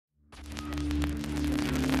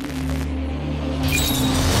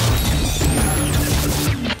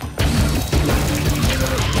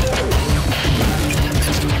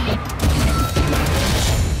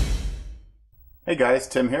guys,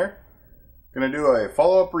 Tim here. Gonna do a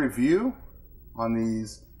follow-up review on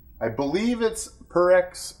these. I believe it's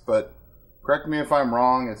Perixx, but correct me if I'm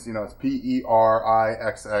wrong. It's it's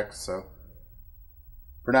Perixx, so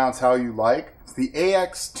pronounce how you like. It's the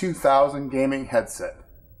AX-2000 gaming headset.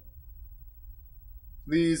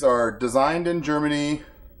 These are designed in Germany,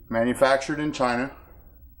 manufactured in China.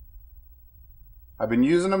 I've been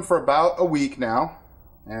using them for about a week now,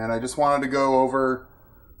 and I just wanted to go over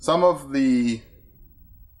some of the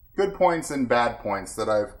good points and bad points that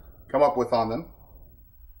I've come up with on them.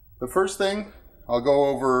 The first thing, I'll go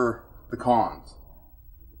over the cons.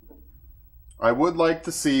 I would like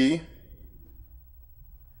to see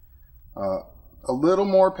a little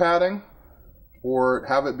more padding, or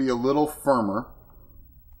have it be a little firmer.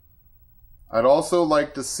 I'd also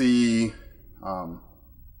like to see,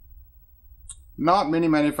 not many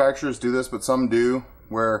manufacturers do this, but some do,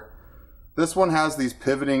 where this one has these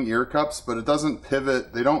pivoting ear cups, but it doesn't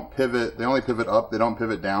pivot, they don't pivot, they only pivot up, they don't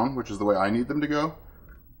pivot down, which is the way I need them to go.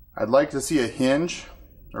 I'd like to see a hinge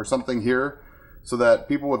or something here so that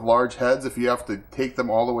people with large heads, if you have to take them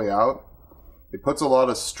all the way out, it puts a lot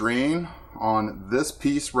of strain on this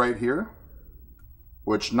piece right here,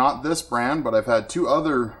 which not this brand, but I've had two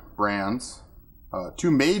other brands,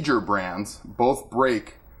 two major brands, both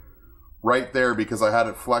break right there because I had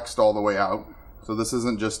it flexed all the way out. So this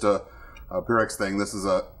isn't just a Perixx thing. This is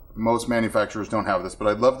most manufacturers don't have this, but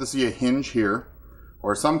I'd love to see a hinge here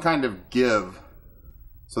or some kind of give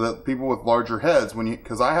so that people with larger heads,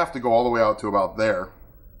 because I have to go all the way out to about there.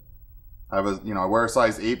 I wear a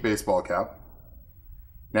size 8 baseball cap.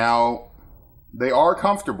 Now, they are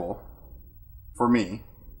comfortable for me,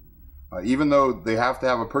 even though they have to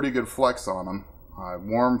have a pretty good flex on them. I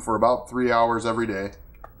wore them for about 3 hours every day,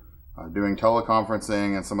 doing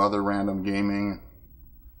teleconferencing and some other random gaming.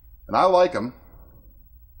 And I like them,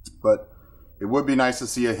 but it would be nice to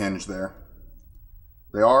see a hinge there.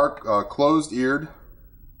 They are closed-eared,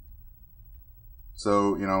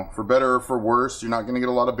 so, for better or for worse, you're not going to get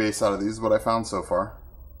a lot of bass out of these, is what I found so far.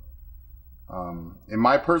 In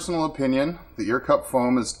my personal opinion, the ear cup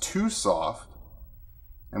foam is too soft,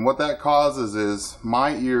 and what that causes is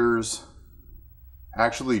my ears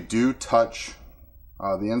actually do touch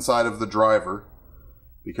the inside of the driver,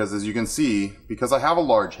 because as you can see, because I have a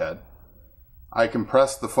large head, I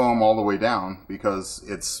compress the foam all the way down because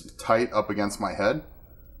it's tight up against my head.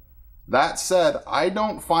 That said, I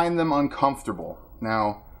don't find them uncomfortable.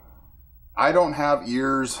 Now, I don't have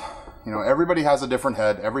ears, everybody has a different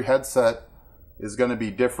head. Every headset is going to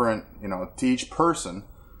be different, to each person.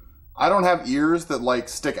 I don't have ears that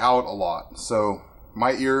stick out a lot. So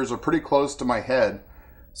my ears are pretty close to my head.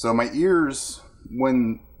 So my ears,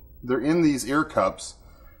 when they're in these ear cups,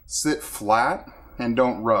 sit flat and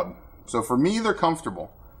don't rub. So for me, they're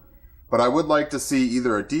comfortable. But I would like to see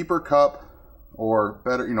either a deeper cup or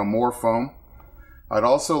better, more foam. I'd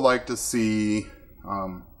also like to see,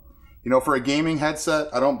 for a gaming headset,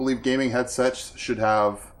 I don't believe gaming headsets should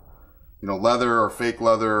have, leather or fake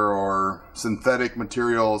leather or synthetic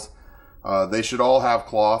materials. They should all have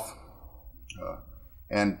cloth,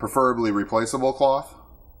 and preferably replaceable cloth,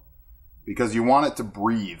 because you want it to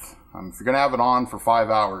breathe. If you're going to have it on for 5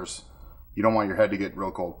 hours, you don't want your head to get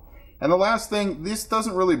real cold. And the last thing, this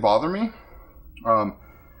doesn't really bother me,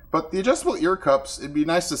 but the adjustable ear cups, it'd be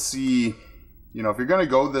nice to see, if you're going to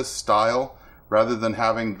go this style, rather than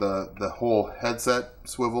having the whole headset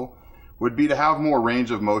swivel, would be to have more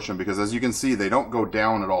range of motion, because as you can see, they don't go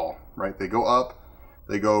down at all, right? They go up,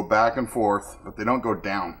 they go back and forth, but they don't go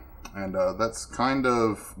down. And that's kind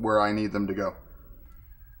of where I need them to go.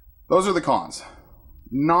 Those are the cons.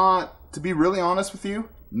 To be really honest with you,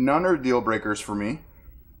 none are deal breakers for me.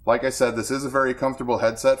 Like I said, this is a very comfortable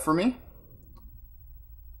headset for me.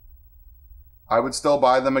 I would still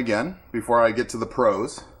buy them again before I get to the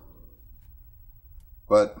pros.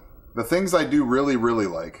 But the things I do really, really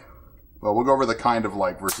like, well, we'll go over the kind of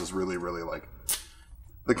like versus really, really like.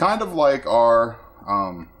 The kind of like are,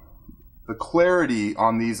 the clarity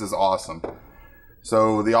on these is awesome.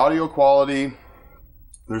 So the audio quality,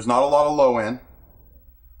 there's not a lot of low end.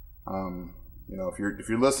 If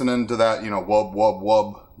you're listening to that, wub wub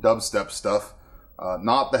wub dubstep stuff,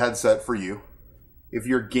 not the headset for you. If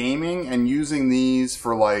you're gaming and using these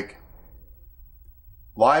for live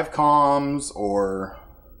comms or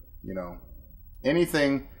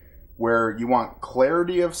anything where you want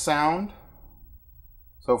clarity of sound.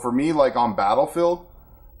 So for me, on Battlefield,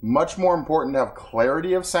 much more important to have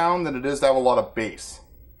clarity of sound than it is to have a lot of bass,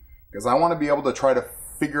 because I want to be able to try to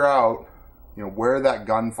figure out where that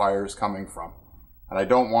gunfire is coming from, and I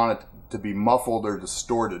don't want it to be muffled or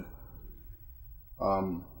distorted.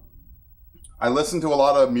 I listen to a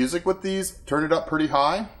lot of music with these, turn it up pretty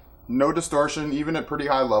high, no distortion, even at pretty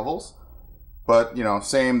high levels. But, you know,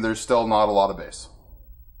 same, there's still not a lot of bass.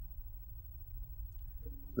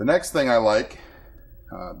 The next thing I like,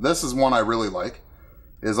 this is one I really like,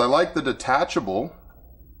 is I like the detachable,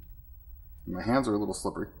 my hands are a little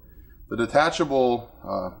slippery, the detachable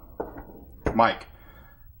mic.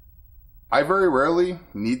 I very rarely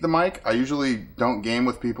need the mic. I usually don't game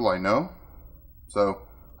with people I know. So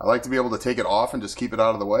I like to be able to take it off and just keep it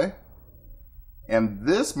out of the way. And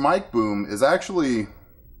this mic boom is actually,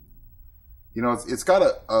 you know, it's got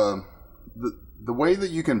the way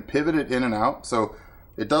that you can pivot it in and out. So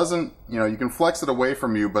it doesn't, you know, you can flex it away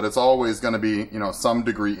from you, but it's always going to be, you know, some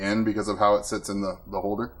degree in because of how it sits in the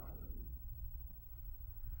holder.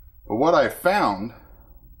 But what I found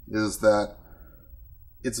is that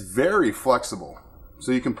it's very flexible.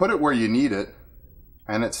 So you can put it where you need it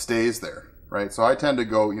and it stays there, right? So I tend to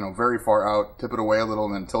go, you know, very far out, tip it away a little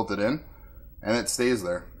and then tilt it in, and it stays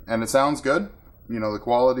there. And it sounds good. You know, the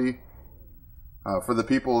quality for the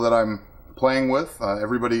people that I'm playing with,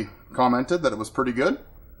 everybody commented that it was pretty good.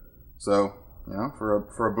 So, you know,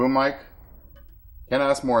 for a boom mic, can't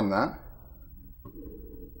ask more than that.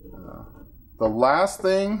 The last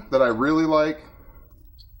thing that I really like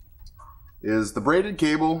is the braided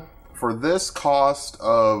cable. For this cost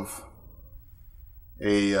of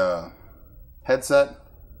a headset,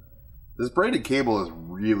 this braided cable is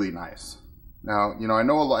really nice. Now, you know, I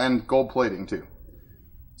know a lot, and gold plating too.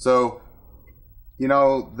 So, you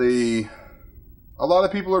know, a lot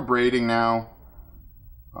of people are braiding now,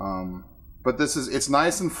 but it's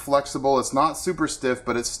nice and flexible. It's not super stiff,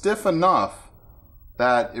 but it's stiff enough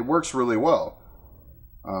that it works really well.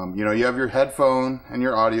 You know, you have your headphone and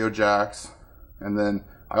your audio jacks, and then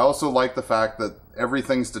I also like the fact that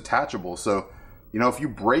everything's detachable. So, you know, if you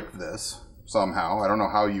break this somehow, I don't know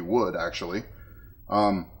how you would actually,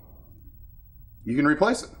 you can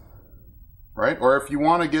replace it, right? Or if you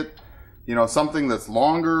want to get, you know, something that's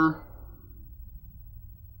longer,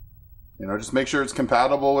 you know, just make sure it's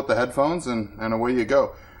compatible with the headphones and away you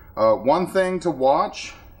go. One thing to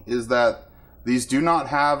watch is that these do not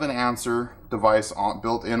have an answer device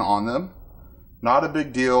built in on them. Not a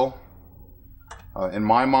big deal in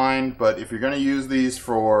my mind, but if you're going to use these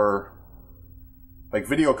for like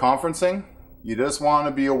video conferencing, you just want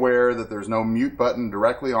to be aware that there's no mute button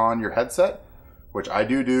directly on your headset, which I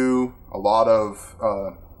do a lot of,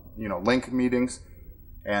 you know, link meetings.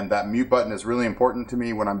 And that mute button is really important to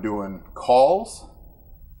me when I'm doing calls,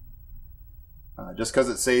 just because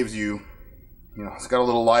it saves you, you know, it's got a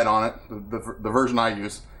little light on it, the version I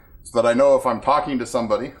use, so that I know if I'm talking to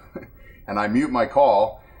somebody and I mute my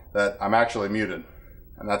call, that I'm actually muted.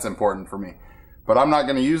 And that's important for me. But I'm not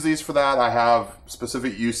going to use these for that. I have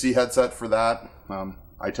specific UC headset for that.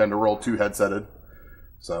 I tend to roll 2 headsetted.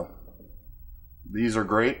 So these are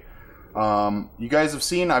great. You guys have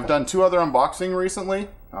seen, I've done 2 other unboxing recently.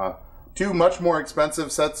 2 much more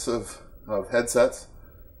expensive sets of headsets.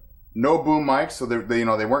 No boom mics, so they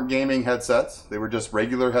weren't gaming headsets. They were just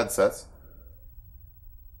regular headsets.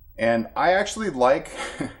 And I actually like,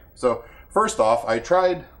 so first off, I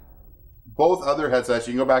tried both other headsets.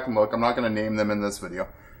 You can go back and look. I'm not going to name them in this video.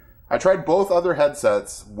 I tried both other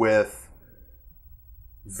headsets with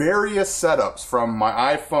various setups, from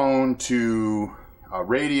my iPhone to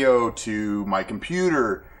radio to my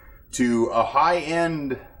computer to a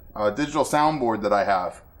high-end digital soundboard that I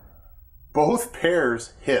have. Both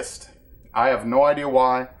pairs hissed. I have no idea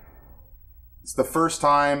why. It's the first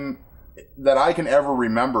time that I can ever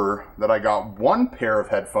remember that I got one pair of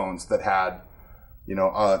headphones that had, you know,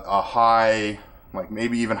 a high, like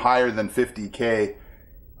maybe even higher than 50K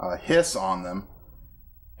hiss on them.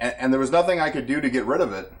 And there was nothing I could do to get rid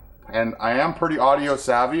of it. And I am pretty audio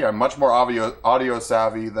savvy. I'm much more audio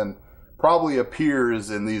savvy than probably appears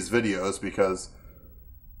in these videos because,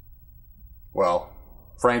 well,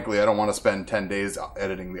 frankly, I don't want to spend 10 days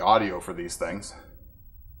editing the audio for these things.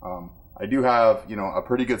 I do have, you know, a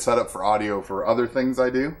pretty good setup for audio for other things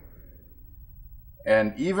I do.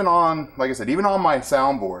 And even on, like I said, even on my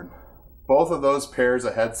soundboard, both of those pairs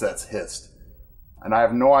of headsets hissed. And I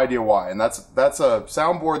have no idea why. And that's a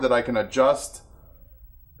soundboard that I can adjust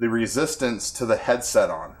the resistance to the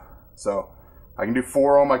headset on. So I can do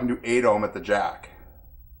 4 ohm, I can do 8 ohm at the jack.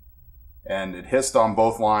 And it hissed on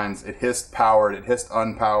both lines. It hissed powered, it hissed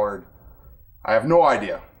unpowered. I have no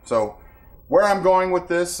idea. So where I'm going with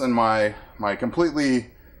this and my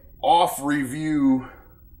completely off review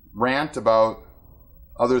rant about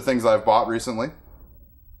other things I've bought recently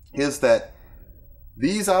is that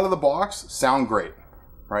these out of the box sound great,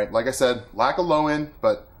 right? Like I said, lack of low end,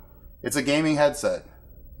 but it's a gaming headset.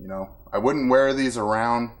 You know, I wouldn't wear these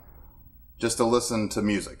around just to listen to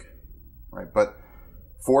music, right? But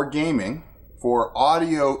for gaming, for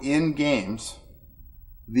audio in games,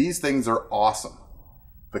 these things are awesome.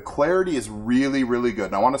 The clarity is really, really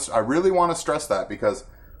good. And I really want to stress that, because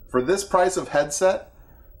for this price of headset,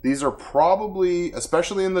 these are probably,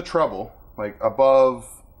 especially in the treble, like above,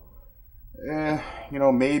 you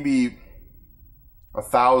know, maybe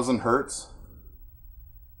 1,000 hertz.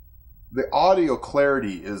 The audio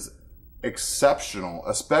clarity is exceptional,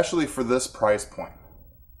 especially for this price point.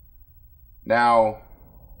 Now,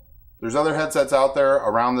 there's other headsets out there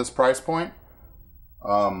around this price point.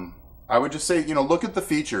 I would just say, you know, look at the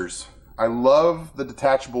features. I love the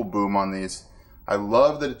detachable boom on these. I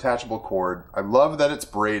love the detachable cord. I love that it's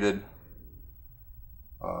braided.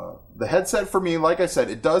 The headset for me, like I said,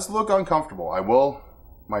 it does look uncomfortable.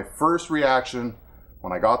 My first reaction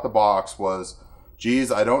when I got the box was,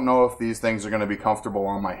 geez, I don't know if these things are going to be comfortable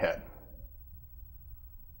on my head.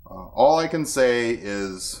 All I can say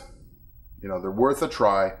is, you know, they're worth a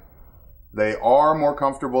try. They are more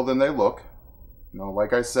comfortable than they look. You know,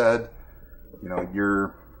 like I said, you know,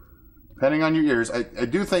 depending on your ears, I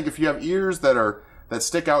do think if you have ears that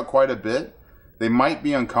stick out quite a bit, they might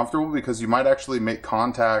be uncomfortable, because you might actually make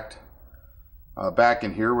contact back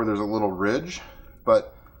in here where there's a little ridge.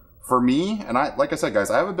 But for me, and like I said,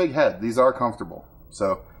 guys, I have a big head. These are comfortable.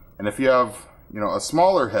 So, and if you have, you know, a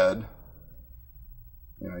smaller head,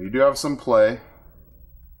 you know, you do have some play.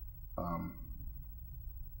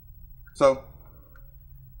 So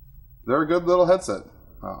they're a good little headset.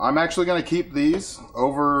 I'm actually going to keep these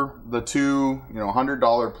over the two, you know,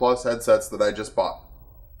 $100 plus headsets that I just bought,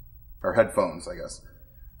 or headphones, I guess.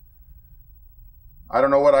 I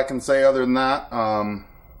don't know what I can say other than that.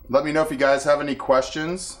 Let me know if you guys have any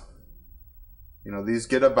questions. You know, these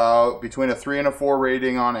get about between a 3 and a 4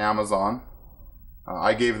 rating on Amazon.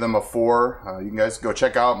 I gave them a 4. You guys go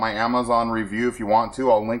check out my Amazon review if you want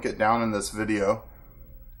to. I'll link it down in this video.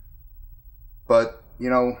 But, you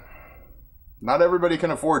know, not everybody can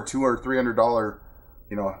afford $200 or $300,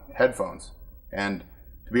 you know, headphones. And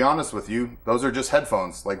to be honest with you, those are just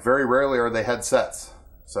headphones. Like, very rarely are they headsets.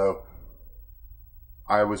 So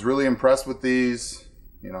I was really impressed with these.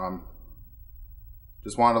 You know,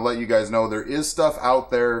 just wanted to let you guys know there is stuff out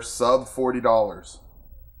there sub $40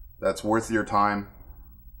 that's worth your time.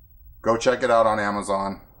 Go check it out on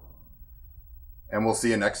Amazon, and we'll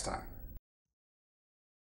see you next time.